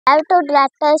have to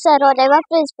directors and whatever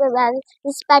principal,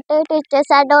 respected teachers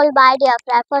and all my dear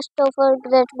friends. First of all,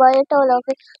 great boy to all of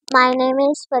you. My name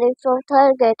is Pari from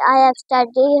third grade. I have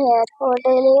studied here for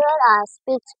deliver a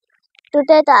speech.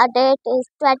 Today the date is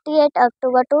 28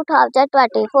 October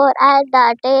 2024 and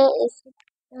the day is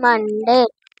Monday.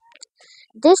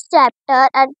 This chapter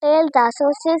entails the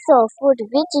sources of food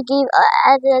which give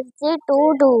energy to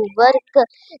do work.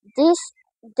 This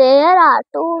There are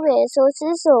two way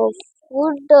sources of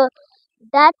food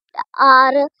that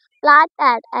are plant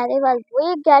and animal.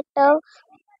 We get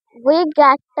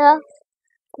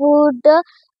food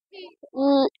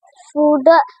food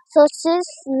sources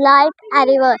like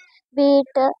animal meat,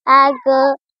 egg,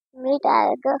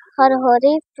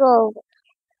 horary from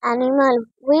animal.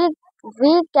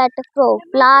 We get from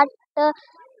plant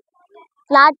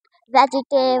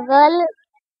vegetable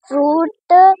fruit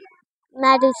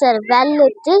medicine. Well,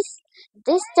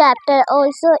 this chapter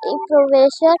also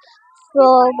information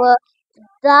from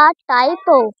the type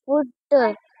of food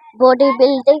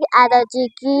bodybuilding energy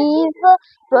give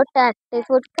protective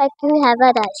food. Thank you. Have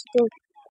a nice day.